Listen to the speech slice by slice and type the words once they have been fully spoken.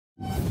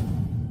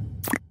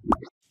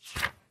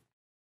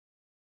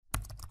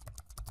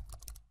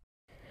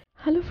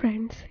Hello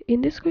friends,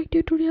 in this quick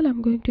tutorial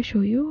I'm going to show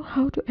you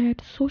how to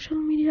add social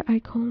media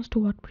icons to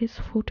WordPress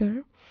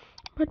footer.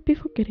 But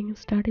before getting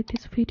started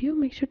this video,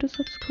 make sure to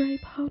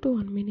subscribe. How to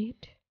 1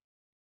 minute.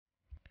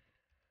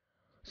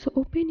 So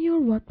open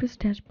your WordPress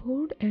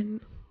dashboard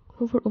and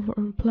hover over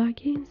on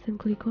plugins and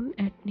click on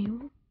add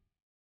new.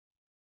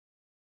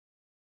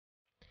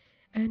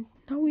 And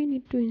now we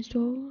need to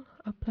install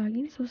a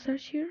plugin, so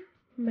search here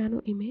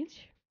Mano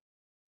image.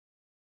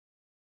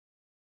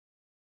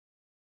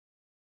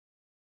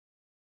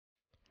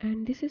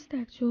 And this is the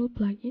actual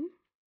plugin.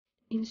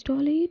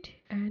 Install it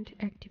and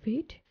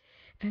activate,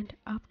 and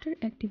after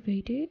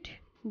activated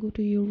go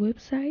to your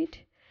website,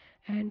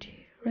 and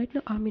right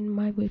now I'm in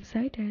my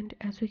website, and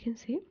as we can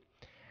see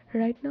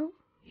right now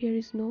here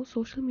is no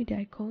social media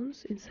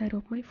icons inside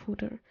of my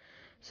footer.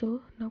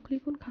 So now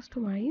click on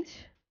customize,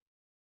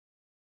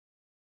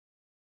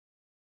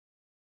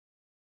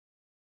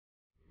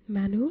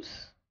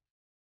 menus,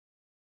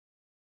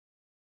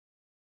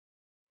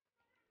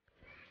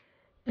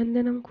 and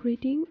then I'm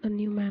creating a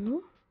new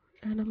menu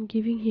and I'm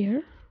giving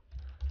here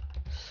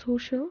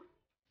social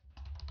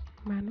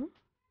menu,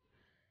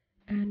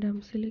 and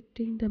I'm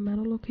selecting the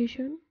menu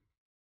location,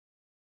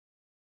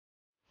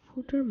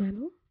 footer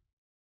menu,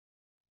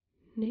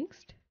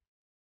 next,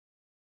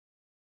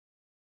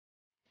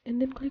 and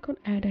then click on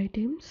add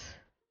items,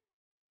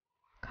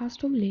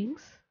 custom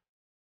links,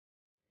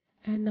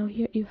 and now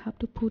here you have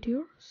to put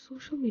your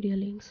social media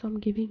link. So I'm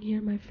giving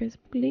here my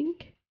Facebook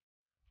link,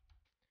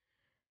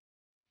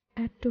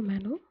 add to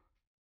menu,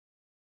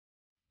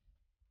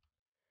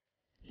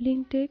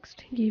 link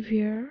text,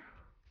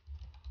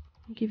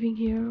 giving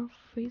here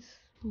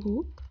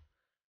Facebook,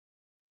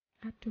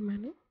 add to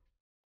menu,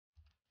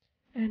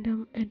 and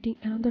I'm adding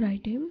another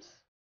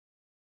items.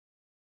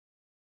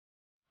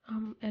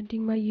 I'm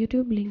adding my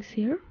YouTube links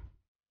here,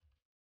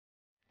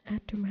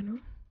 add to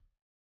menu.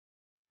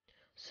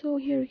 So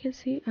here you can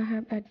see I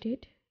have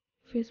added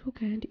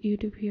Facebook and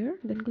YouTube here,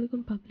 then click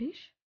on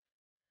publish.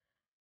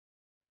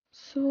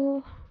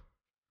 So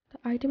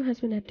the item has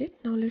been added.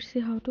 Now let's see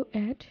how to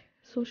add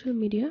social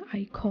media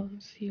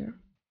icons here.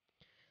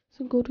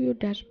 So go to your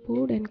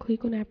dashboard and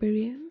click on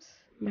appearance,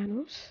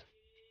 menus,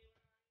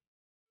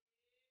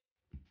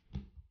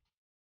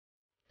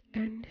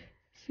 and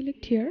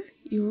select here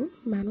your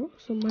menu.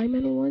 So my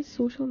menu was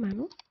social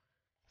menu,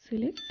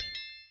 select,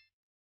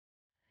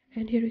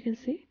 and here you can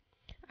see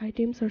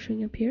items are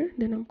showing up here.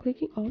 Then I'm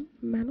clicking on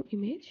menu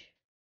image,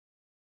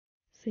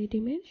 set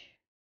image.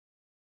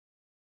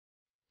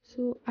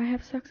 So I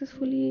have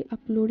successfully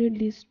uploaded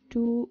these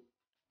two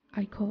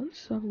icons,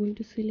 so I'm going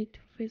to select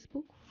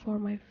Facebook for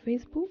my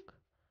Facebook,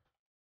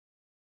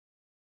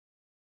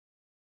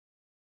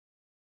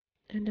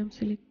 and I'm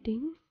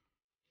selecting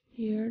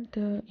here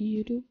the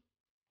YouTube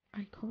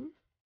icon.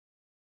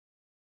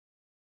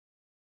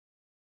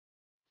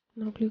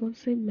 Now click on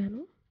save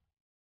menu,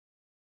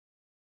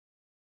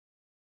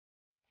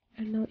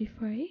 and now if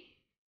I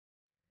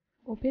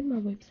open my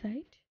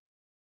website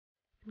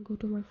and go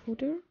to my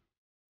footer,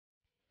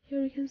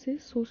 here you can see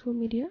social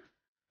media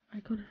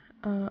icon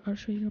are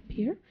showing up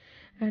here.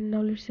 And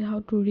now let's see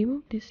how to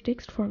remove this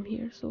text from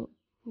here. So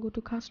go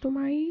to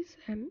customize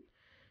and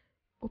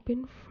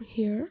open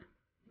here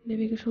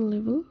navigation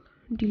level,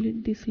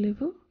 delete this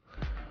level,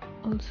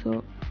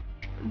 also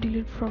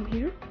delete from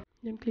here,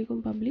 then click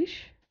on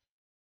publish.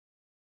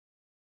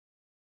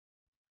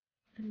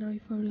 And now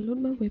if I reload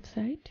my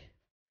website,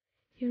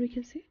 here you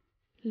can see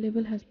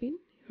label has been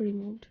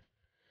removed.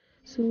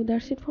 So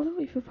that's it for now.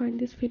 If you find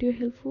this video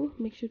helpful,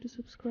 make sure to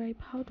subscribe.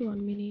 How to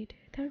 1 minute.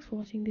 Thanks for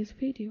watching this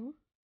video.